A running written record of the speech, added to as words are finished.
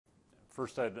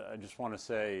First, I just want to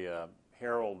say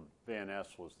Harold Van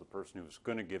Ness was the person who was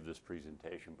going to give this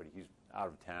presentation, but he's out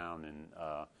of town and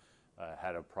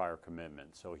had a prior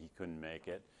commitment, so he couldn't make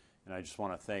it. And I just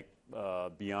want to thank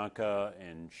Bianca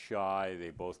and Shai.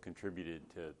 They both contributed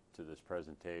to this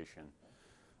presentation.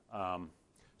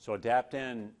 So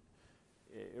Adaptan,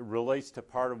 it relates to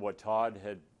part of what Todd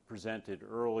had presented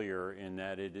earlier in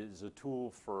that it is a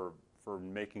tool for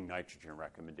making nitrogen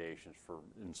recommendations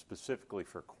and specifically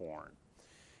for corn.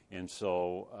 And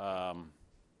so,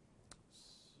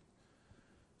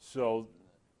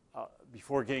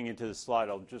 before getting into the slide,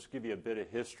 I'll just give you a bit of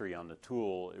history on the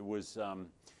tool. It was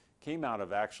came out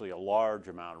of actually a large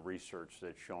amount of research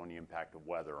that's shown the impact of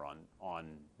weather on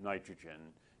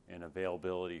nitrogen and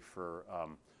availability for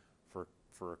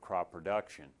crop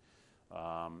production.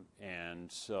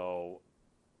 And so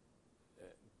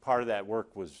part of that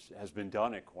work has been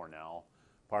done at Cornell,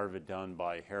 part of it done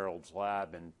by Harold's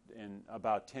lab, and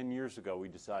about 10 years ago we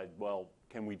decided, well,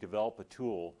 can we develop a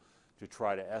tool to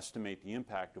try to estimate the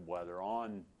impact of weather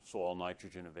on soil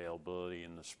nitrogen availability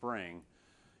in the spring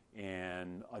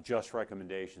and adjust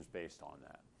recommendations based on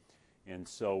that. And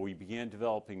so we began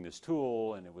developing this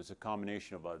tool, and it was a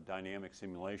combination of a dynamic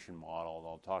simulation model, and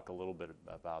I'll talk a little bit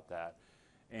about that,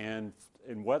 and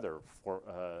weather for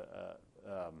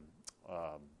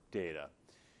data,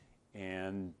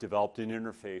 and developed an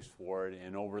interface for it.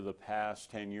 And over the past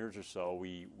 10 years or so,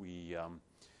 we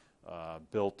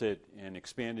built it and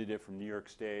expanded it from New York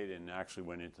State and actually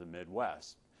went into the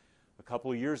Midwest. A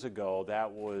couple of years ago,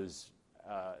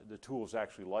 the tool was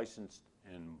actually licensed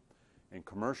and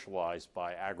commercialized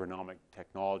by Agronomic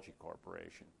Technology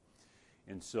Corporation.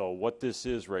 And so what this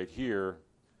is right here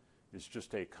is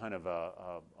just a kind of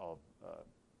a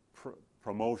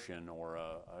promotion or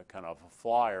a kind of a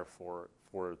flyer for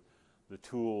the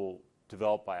tool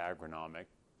developed by Agronomic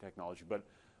Technology. But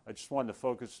I just wanted to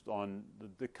focus on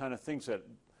the kind of things that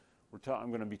I'm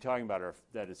going to be talking about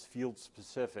that is field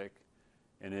specific,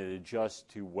 and it adjusts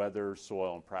to weather,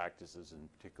 soil, and practices, and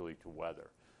particularly to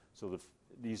weather. So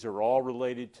these are all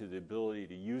related to the ability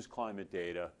to use climate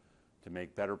data to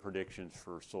make better predictions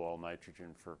for soil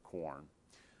nitrogen for corn.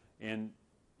 And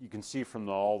you can see from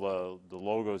all the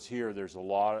logos here, there's a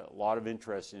lot of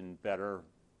interest in better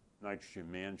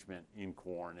nitrogen management in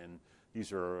corn. And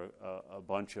these are a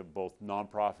bunch of both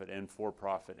nonprofit and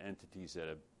for-profit entities that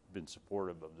have been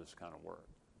supportive of this kind of work.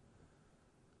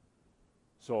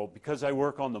 So because I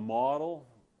work on the model,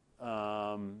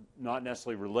 not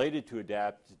necessarily related to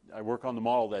I work on the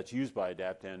model that's used by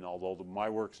Adaptan, although my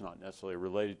work's not necessarily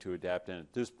related to Adaptan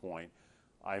at this point,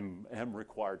 I am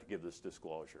required to give this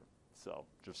disclosure. So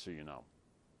just so you know.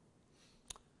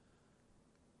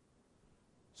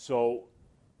 So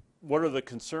what are the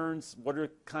concerns? What are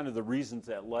kind of the reasons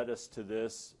that led us to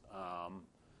this,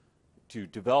 to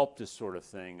develop this sort of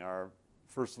thing?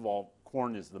 First of all,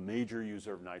 corn is the major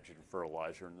user of nitrogen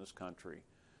fertilizer in this country.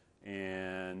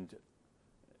 And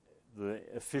the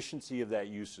efficiency of that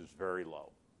use is very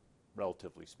low,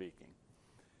 relatively speaking.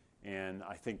 And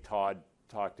I think Todd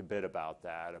talked a bit about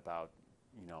that, about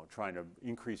trying to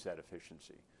increase that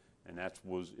efficiency, and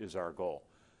is our goal.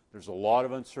 There's a lot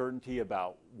of uncertainty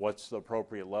about what's the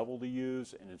appropriate level to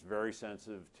use, and it's very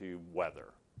sensitive to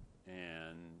weather.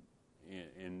 And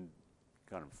in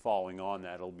kind of following on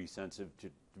that, it'll be sensitive to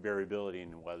variability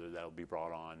in weather that will be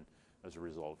brought on as a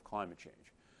result of climate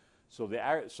change. So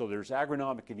there's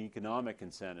agronomic and economic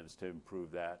incentives to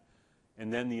improve that,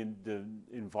 and then the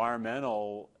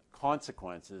environmental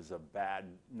consequences of bad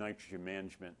nitrogen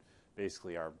management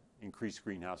basically are increased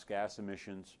greenhouse gas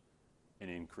emissions and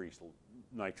increased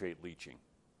nitrate leaching.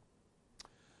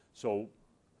 So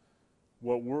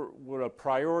what a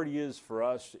priority is for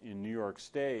us in New York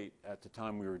State at the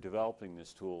time we were developing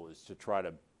this tool is to try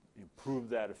to improve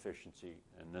that efficiency,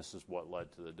 and this is what led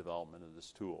to the development of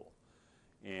this tool.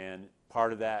 And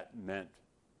part of that meant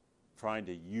trying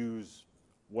to use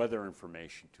weather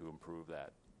information to improve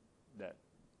that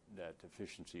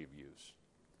efficiency of use.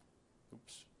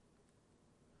 Oops.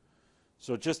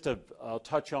 So I'll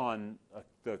touch on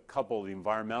a couple of the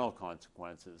environmental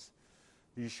consequences.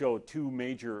 These show two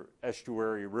major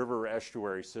river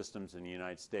estuary systems in the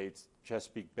United States: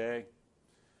 Chesapeake Bay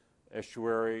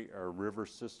estuary or river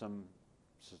system,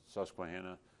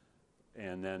 Susquehanna,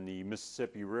 and then the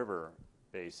Mississippi River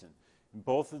basin. In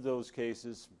both of those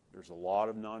cases, there's a lot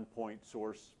of non-point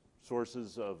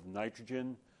sources of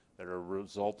nitrogen that are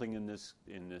resulting in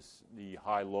the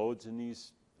high loads in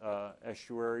these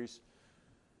estuaries.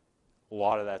 A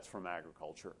lot of that's from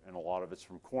agriculture, and a lot of it's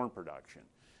from corn production.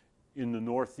 In the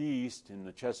Northeast, in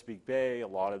the Chesapeake Bay, a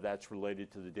lot of that's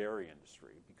related to the dairy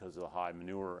industry because of the high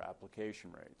manure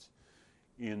application rates.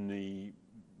 In the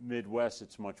Midwest,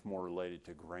 it's much more related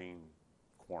to grain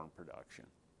corn production.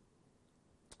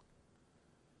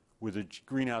 With the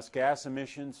greenhouse gas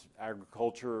emissions,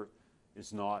 agriculture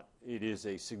is not, it is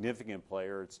a significant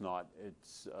player. It's not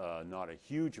a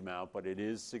huge amount, but it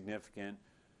is significant.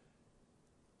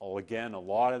 Again, a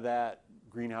lot of that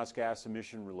greenhouse gas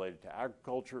emission related to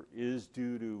agriculture is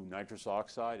due to nitrous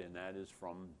oxide, and that is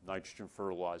from nitrogen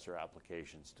fertilizer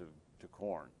applications to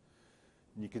corn.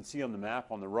 And you can see on the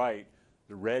map on the right,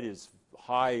 the red is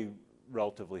high,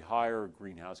 relatively higher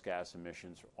greenhouse gas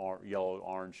emissions, yellow,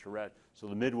 orange to red. So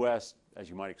the Midwest, as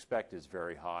you might expect, is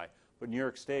very high, but New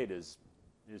York State is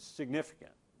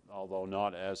significant, although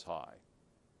not as high.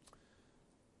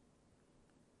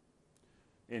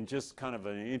 And just kind of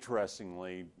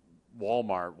interestingly,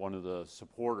 Walmart, one of the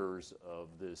supporters of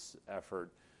this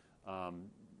effort,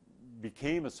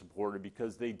 became a supporter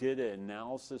because they did an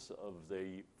analysis of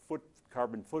the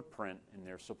carbon footprint in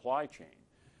their supply chain.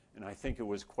 And I think it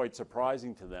was quite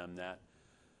surprising to them that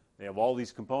they have all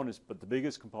these components, but the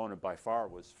biggest component by far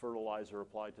was fertilizer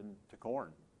applied to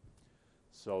corn.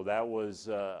 So that was,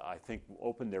 I think,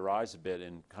 opened their eyes a bit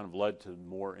and kind of led to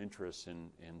more interest in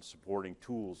supporting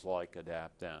tools like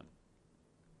Adaptations.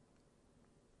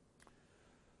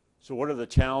 So what are the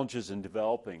challenges in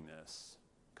developing this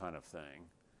kind of thing?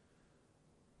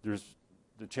 There's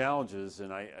the challenges,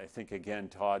 and I think, again,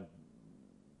 Todd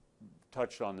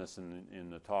touched on this in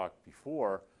the talk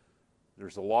before.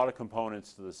 There's a lot of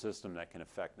components to the system that can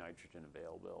affect nitrogen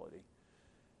availability.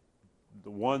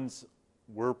 The ones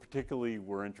we're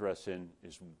interested in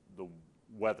is the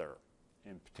weather,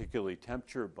 and particularly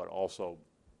temperature, but also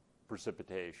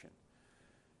precipitation.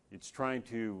 It's trying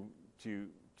to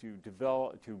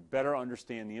better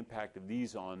understand the impact of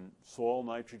these on soil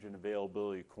nitrogen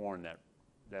availability of corn that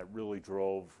really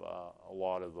drove a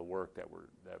lot of the work that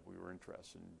we were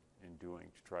interested in doing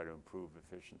to try to improve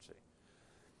efficiency.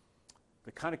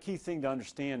 The kind of key thing to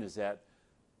understand is that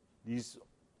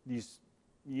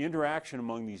the interaction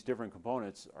among these different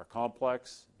components are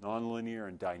complex, nonlinear,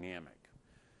 and dynamic.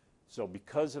 So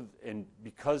because of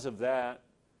that,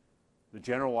 the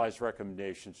generalized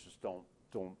recommendations just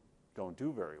don't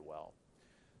do very well.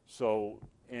 So,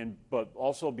 but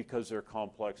also because they're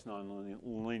complex,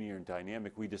 nonlinear, and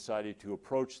dynamic, we decided to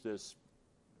approach this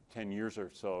 10 years or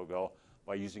so ago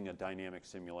by using a dynamic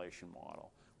simulation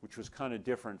model, which was kind of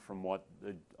different from what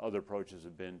the other approaches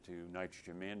have been to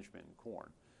nitrogen management in corn.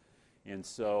 And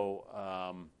so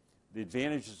the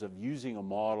advantages of using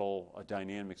a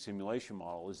dynamic simulation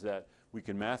model, is that we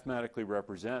can mathematically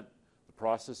represent the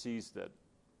processes that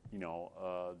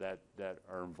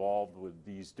are involved with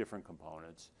these different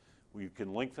components. We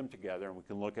can link them together, and we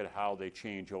can look at how they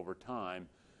change over time.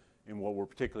 And what we're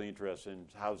particularly interested in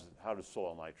is how does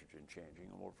soil nitrogen changing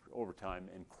over time,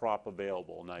 and crop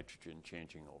available nitrogen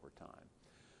changing over time.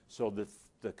 So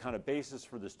the kind of basis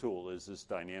for this tool is this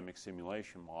dynamic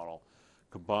simulation model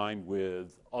combined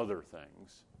with other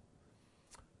things.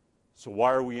 So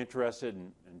why are we interested?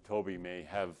 And Toby may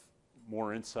have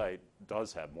more insight,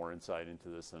 does have more insight into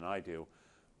this than I do,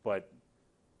 but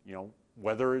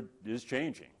weather is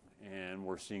changing, and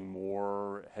we're seeing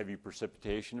more heavy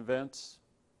precipitation events.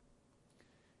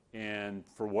 And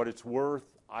for what it's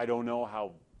worth, I don't know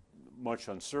how much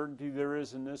uncertainty there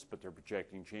is in this, but they're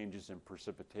projecting changes in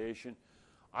precipitation.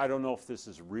 I don't know if this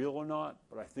is real or not,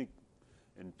 but I think,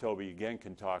 and Toby again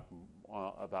can talk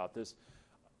about this,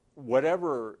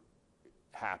 whatever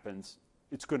happens,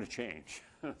 it's going to change.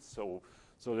 So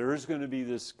there is going to be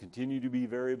continue to be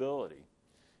variability.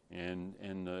 And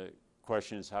the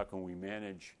question is, how can we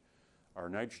manage our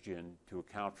nitrogen to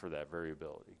account for that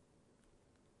variability?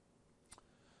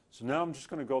 So now I'm just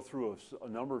going to go through a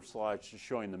number of slides just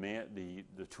showing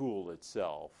the tool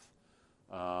itself.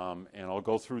 And I'll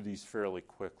go through these fairly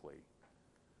quickly.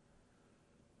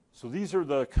 So these are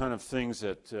the kind of things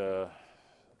that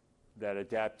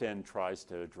Adaptations tries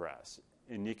to address.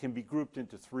 And it can be grouped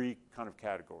into three kind of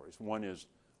categories. One is,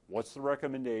 what's the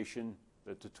recommendation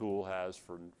that the tool has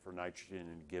for nitrogen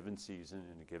in a given season,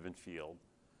 in a given field?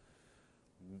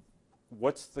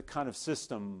 What's the kind of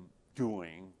system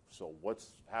doing? So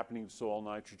what's happening to soil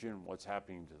nitrogen? What's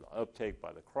happening to the uptake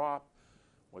by the crop?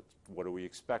 What do we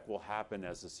expect will happen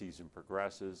as the season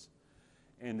progresses?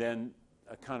 And then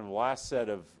a kind of last set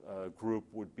of group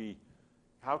would be,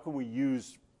 how can we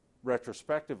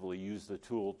retrospectively use the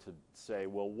tool to say,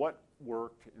 well, what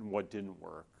worked and what didn't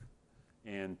work,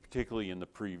 and particularly in the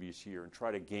previous year, and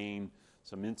try to gain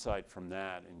some insight from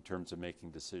that in terms of making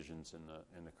decisions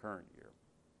in the current year.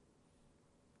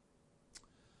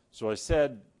 So I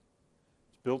said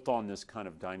it's built on this kind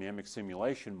of dynamic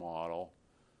simulation model.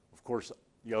 Of course,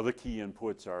 The other key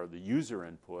inputs are the user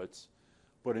inputs,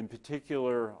 but in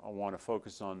particular, I want to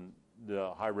focus on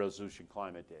the high-resolution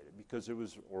climate data because it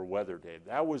was, or weather data.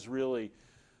 That was really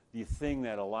the thing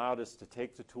that allowed us to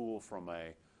take the tool from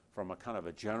a kind of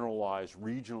a generalized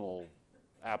regional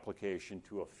application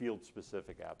to a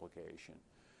field-specific application.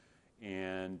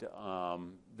 And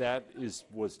that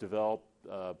was developed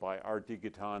by Art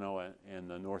DiGaetano and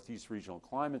the Northeast Regional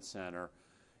Climate Center,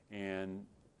 and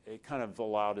it kind of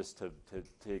allowed us to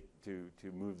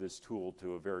move this tool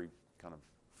to a very kind of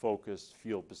focused,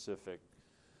 field-specific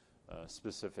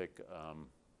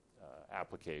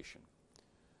application.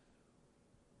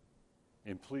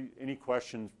 And please, any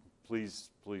questions, please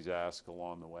ask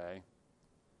along the way.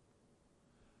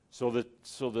 So the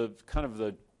kind of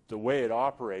the way it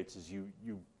operates is you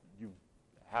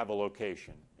have a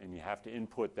location and you have to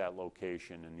input that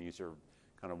location, and these are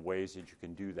kind of ways that you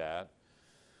can do that.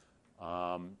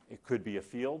 It could be a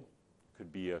field,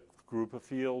 could be a group of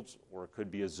fields, or it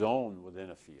could be a zone within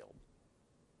a field.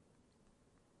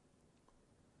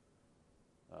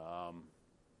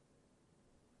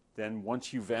 Then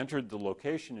once you've entered the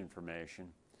location information,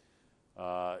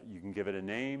 you can give it a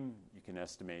name, you can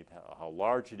estimate how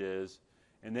large it is,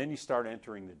 and then you start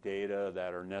entering the data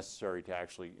that are necessary to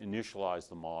actually initialize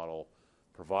the model,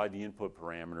 provide the input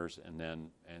parameters, and then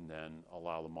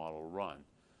allow the model to run.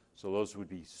 So those would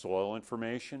be soil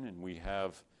information, and we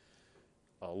have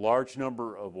a large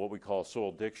number of what we call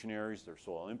soil dictionaries. They're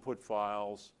soil input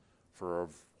files for a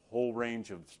whole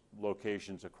range of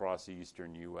locations across the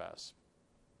eastern U.S.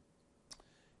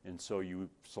 And so you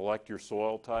select your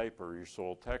soil type or your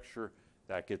soil texture,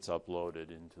 that gets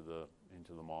uploaded into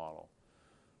the model.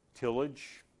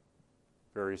 Tillage,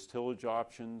 various tillage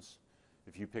options.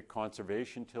 If you pick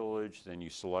conservation tillage, then you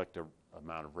select an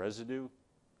amount of residue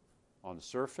on the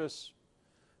surface.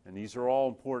 And these are all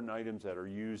important items that are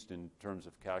used in terms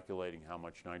of calculating how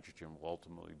much nitrogen will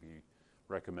ultimately be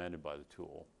recommended by the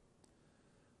tool.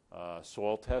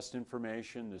 Soil test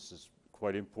information, this is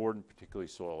quite important, particularly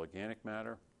soil organic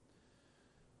matter.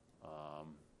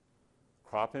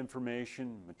 Crop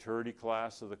information, maturity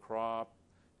class of the crop.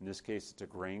 In this case, it's a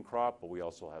grain crop, but we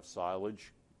also have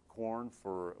silage corn,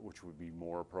 which would be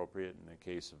more appropriate in the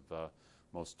case of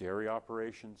most dairy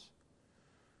operations.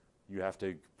 You have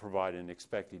to provide an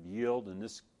expected yield, and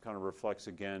this kind of reflects,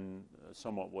 again,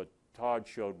 somewhat what Todd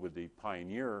showed with the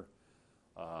Pioneer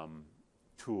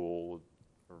tool,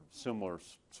 or similar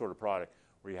sort of product,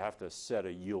 where you have to set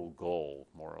a yield goal,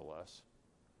 more or less.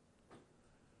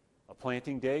 A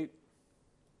planting date,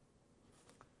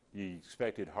 the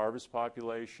expected harvest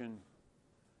population,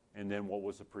 and then what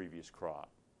was the previous crop.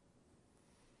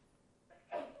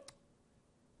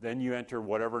 Then you enter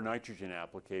whatever nitrogen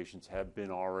applications have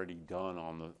been already done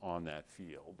on that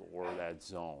field or that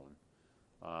zone.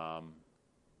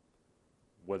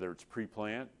 Whether it's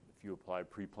pre-plant, if you apply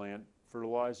pre-plant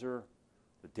fertilizer,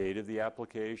 the date of the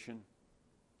application,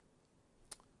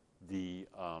 the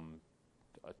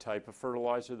a type of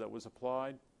fertilizer that was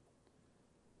applied,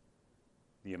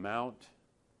 the amount,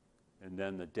 and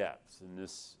then the depth. And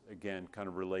this, again, kind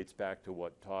of relates back to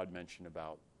what Todd mentioned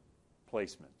about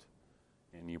placement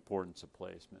and the importance of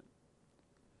placement.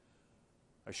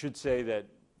 I should say that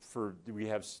we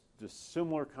have the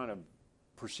similar kind of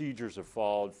procedures are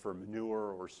followed for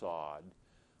manure or sod,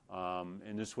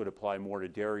 and this would apply more to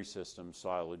dairy systems,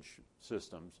 silage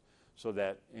systems, so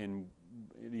that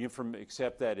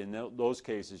except that in those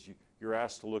cases you're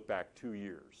asked to look back 2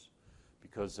 years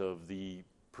because of the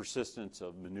persistence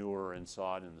of manure and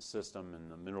sod in the system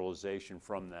and the mineralization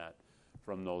from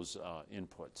those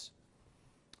inputs.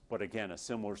 But again, a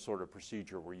similar sort of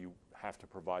procedure where you have to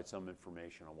provide some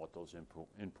information on what those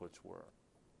inputs were.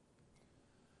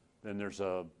 Then there's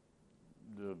the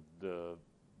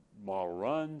model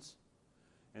runs,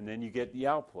 and then you get the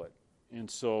output.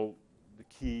 And so the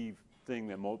key thing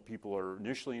that most people are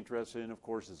initially interested in, of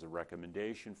course, is a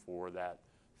recommendation for that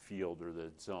field or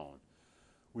the zone.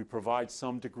 We provide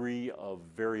some degree of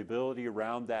variability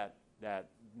around that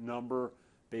number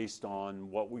based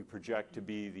on what we project to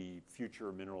be the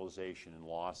future mineralization and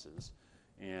losses,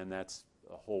 and that's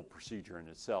a whole procedure in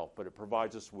itself. But it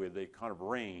provides us with a kind of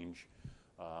range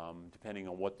depending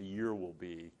on what the year will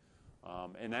be.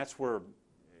 And that's where,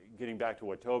 getting back to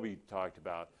what Toby talked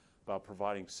about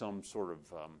providing some sort of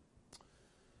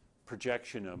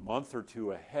projection a month or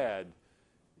two ahead,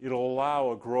 it'll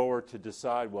allow a grower to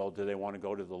decide, well, do they want to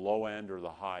go to the low end or the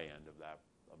high end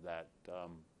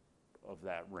of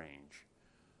that range.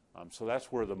 So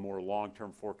that's where the more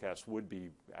long-term forecast would be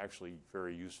actually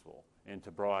very useful, and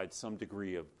to provide some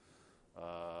degree of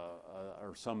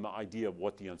or some idea of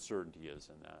what the uncertainty is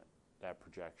in that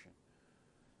projection.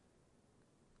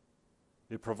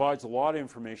 It provides a lot of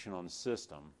information on the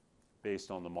system based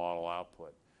on the model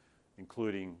output,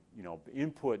 including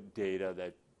input data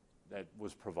that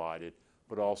was provided,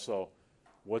 but also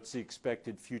what's the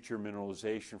expected future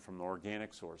mineralization from the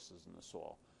organic sources in the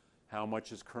soil. How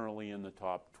much is currently in the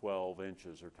top 12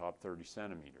 inches or top 30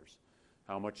 centimeters?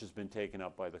 How much has been taken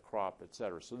up by the crop, et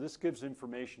cetera. So this gives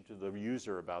information to the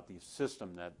user about the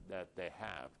system that they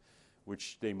have,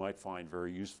 which they might find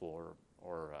very useful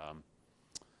or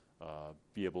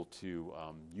be able to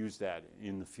use that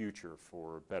in the future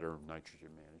for better nitrogen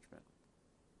management.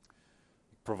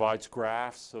 It provides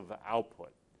graphs of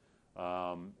output.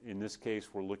 In this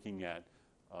case, we're looking at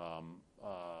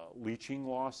leaching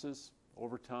losses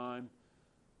over time,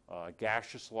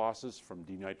 gaseous losses from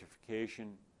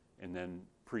denitrification, and then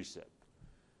precip.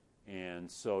 And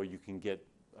so you can get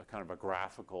a kind of a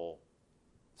graphical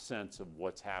sense of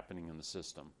what's happening in the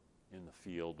system, in the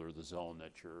field or the zone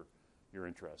that you're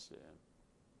interested in.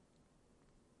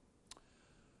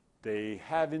 They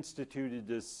have instituted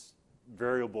this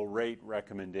variable rate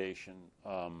recommendation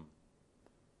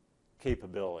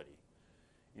capability.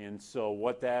 And so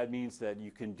what that means that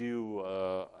you can do,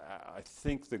 I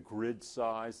think the grid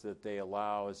size that they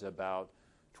allow is about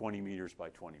 20 meters by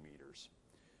 20 meters,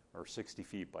 or 60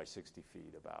 feet by 60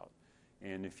 feet about.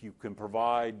 And if you can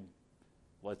provide,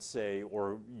 let's say,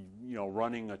 or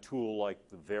running a tool like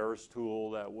the Veris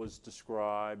tool that was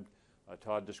described,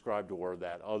 Todd described, or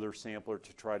that other sampler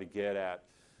to try to get at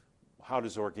how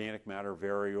does organic matter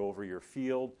vary over your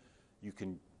field, you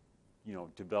can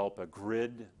develop a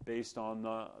grid based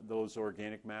on those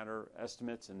organic matter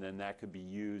estimates, and then that could be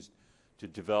used to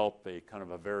develop a kind of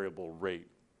a variable rate.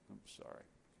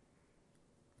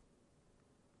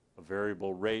 A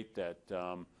variable rate that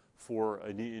for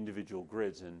individual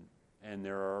grids, and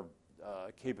there are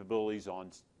capabilities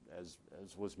on, as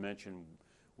was mentioned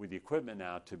with the equipment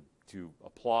now, to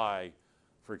apply,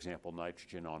 for example,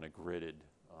 nitrogen on a gridded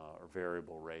or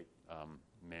variable rate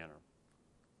manner.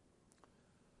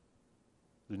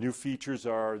 The new features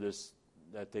are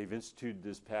that they've instituted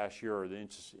this past year, are the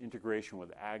integration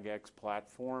with AgX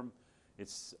platform.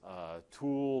 It's a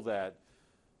tool that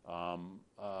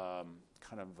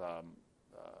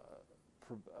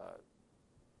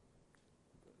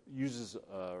uses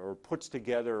or puts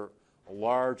together a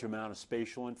large amount of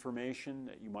spatial information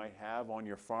that you might have on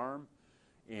your farm,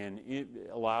 and it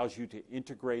allows you to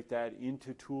integrate that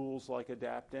into tools like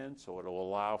Adaptations, so it'll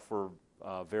allow for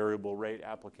variable rate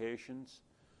applications.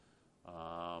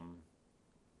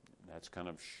 That's kind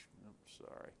of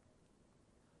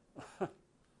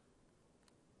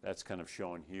that's kind of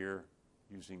shown here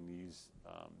using these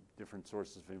different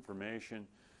sources of information.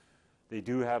 They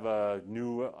do have a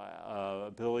new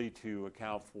ability to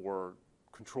account for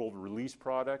controlled release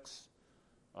products,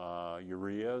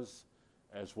 ureas,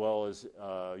 as well as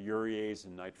urease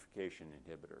and nitrification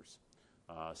inhibitors.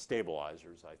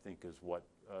 Stabilizers, I think, is what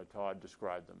Todd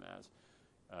described them as.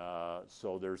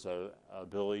 So there's an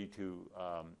ability to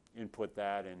input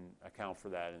that and account for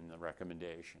that in the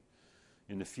recommendation.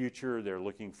 In the future, they're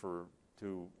looking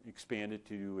to expand it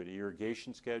to an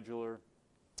irrigation scheduler.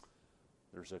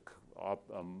 There's an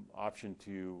option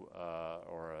to,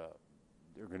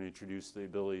 they're going to introduce the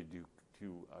ability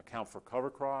to account for cover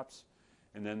crops,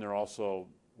 and then they're also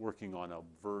working on a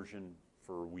version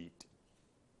for wheat.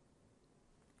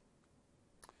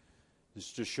 This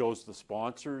just shows the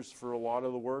sponsors for a lot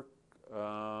of the work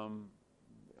on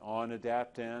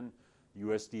Adaptan.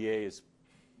 USDA has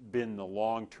been the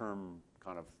long-term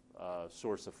kind of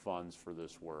source of funds for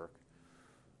this work.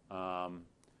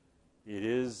 It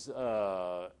is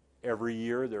every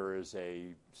year there is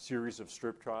a series of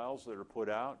strip trials that are put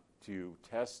out to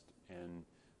test and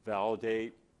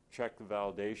validate, check the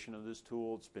validation of this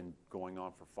tool. It's been going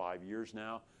on for 5 years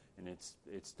now, and it's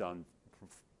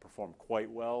performed quite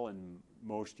well in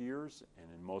most years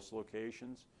and in most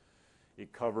locations.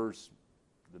 It covers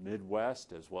the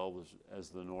Midwest as well as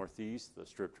the Northeast, the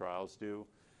strip trials do.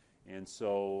 And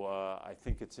so I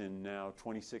think it's in now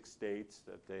 26 states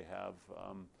that they have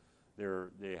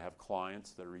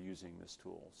clients that are using this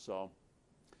tool. So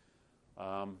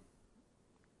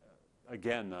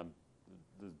again,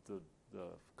 the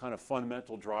kind of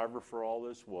fundamental driver for all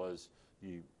this was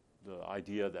the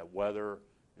idea that weather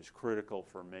is critical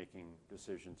for making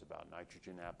decisions about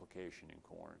nitrogen application in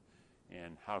corn,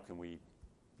 and how can we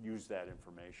use that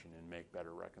information and make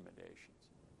better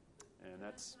recommendations. And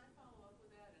that's. Can I follow up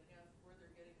with that and ask where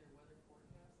they're getting their weather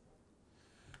forecasts?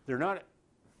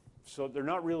 They're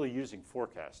not really using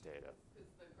forecast data. Because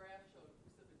the graph showed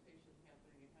precipitation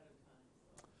happening ahead of time.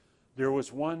 So. There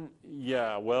was one,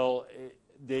 yeah, well,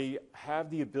 they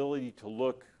have the ability to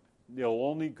look, they'll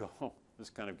only go, this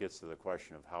kind of gets to the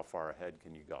question of how far ahead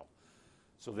can you go.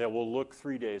 So they will look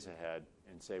 3 days ahead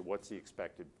and say, what's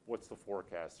the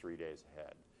forecast 3 days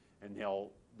ahead? And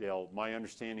my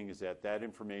understanding is that that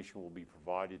information will be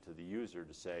provided to the user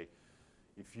to say,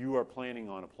 if you are planning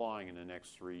on applying in the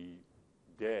next 3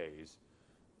 days,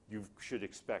 you should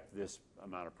expect this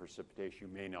amount of precipitation.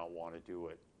 You may not want to do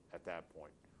it at that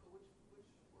point. But which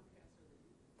forecasts are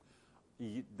they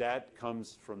using? That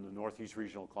comes from the Northeast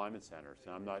Regional Climate Center.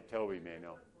 So I'm not, Toby may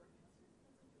know.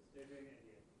 They're doing it,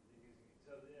 yeah. They're using it.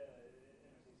 So the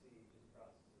NRCC just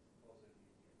processes also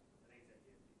I think it's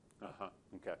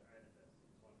NDFD. Okay. Or NFS.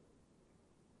 It's one of them.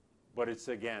 But it's,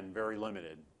 again, very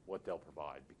limited what they'll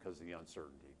provide because of the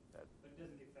uncertainty. But it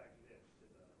doesn't get factored in to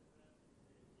the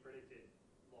predicted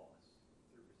loss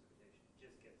through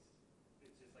precipitation.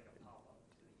 It's just like a pop-up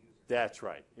to the user. That's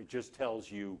right. It just tells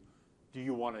you, do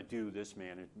you want to do this, do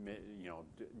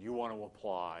you want to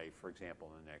apply, for example,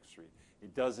 in the next 3?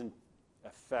 It doesn't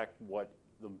affect what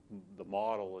the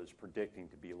model is predicting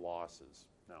to be losses.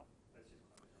 No.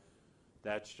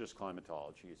 That's just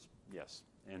climatology. Yes.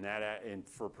 And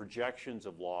for projections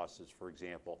of losses, for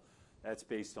example, that's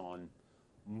based on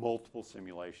multiple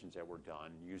simulations that were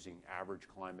done using average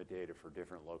climate data for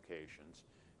different locations,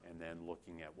 and then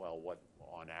looking at, well, what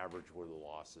on average were the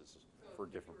losses for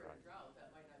different So if you were in projects. a drought,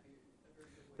 that might not be a very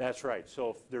good way. That's right. So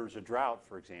if there's a drought,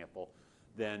 for example,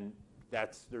 then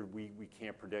we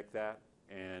can't predict that,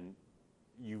 and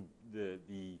you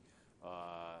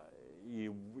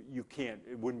can't.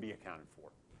 It wouldn't be accounted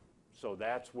for. So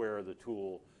that's where the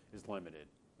tool is limited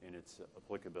in its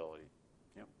applicability.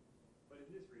 Yep. But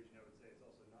in this region, I would say it's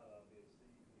also not obvious that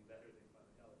you can do better than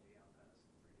climatology out past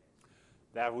 3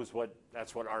 days.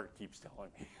 That's what Art keeps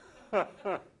telling me.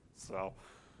 So,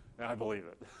 and I believe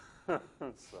it.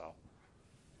 So,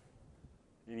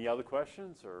 any other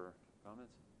questions or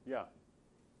comments? Yeah.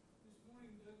 This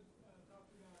morning, Doug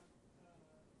talked about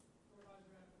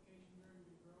fertilizer application during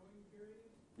the growing period.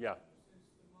 Yeah. Since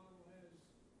the model has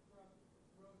crop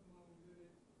growth model in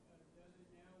it, does it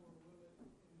now, or will it in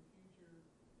the future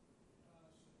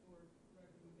support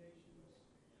recommendations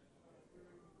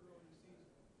during the growing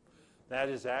season? That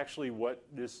is actually what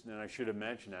this, and I should have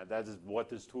mentioned that is what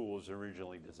this tool was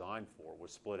originally designed for,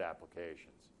 was split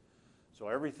applications. So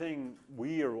everything,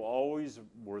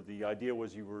 the idea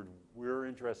was we're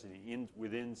interested in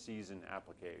within season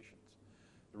applications.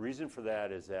 The reason for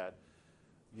that is that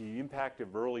the impact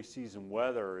of early season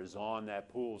weather is on that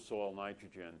pool of soil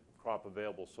nitrogen, crop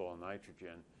available soil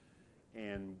nitrogen.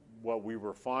 And what we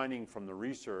were finding from the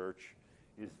research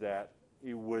is that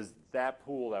it was that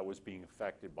pool that was being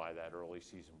affected by that early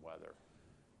season weather.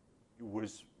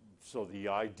 So the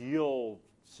ideal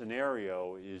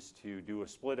scenario is to do a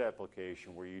split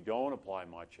application where you don't apply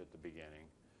much at the beginning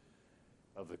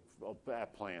of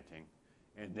that planting,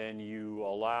 and then you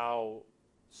allow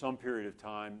some period of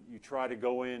time. You try to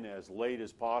go in as late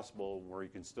as possible where you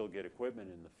can still get equipment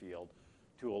in the field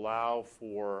to allow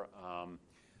for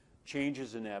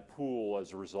changes in that pool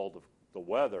as a result of the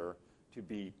weather to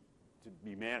be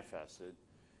manifested,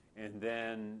 and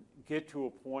then get to a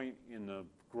point in the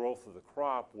growth of the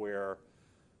crop where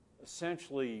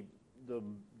essentially the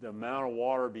amount of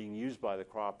water being used by the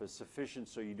crop is sufficient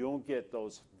so you don't get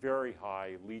those very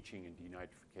high leaching and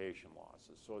denitrification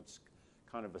losses. So it's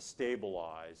kind of a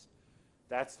stabilized.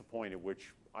 That's the point at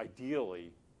which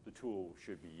ideally the tool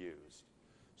should be used.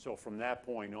 So from that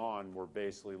point on, we're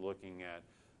basically looking at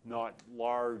not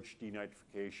large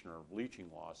denitrification or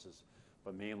leaching losses,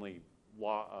 but mainly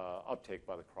uptake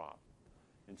by the crop.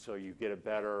 And so you get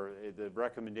the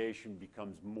recommendation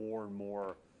becomes more and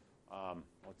more,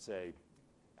 let's say,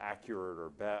 accurate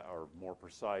or more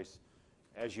precise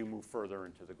as you move further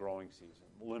into the growing season.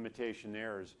 The limitation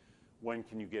there is when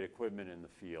can you get equipment in the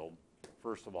field,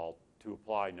 first of all, to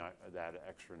apply that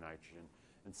extra nitrogen.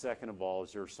 And second of all,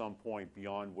 is there some point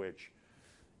beyond which,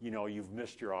 you've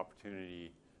missed your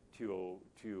opportunity to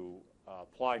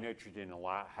apply nitrogen and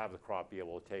have the crop be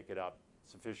able to take it up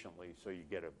sufficiently so you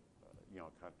get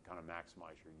kind of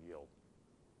maximize your yield.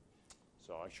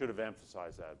 So I should have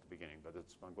emphasized that at the beginning, but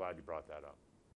I'm glad you brought that up.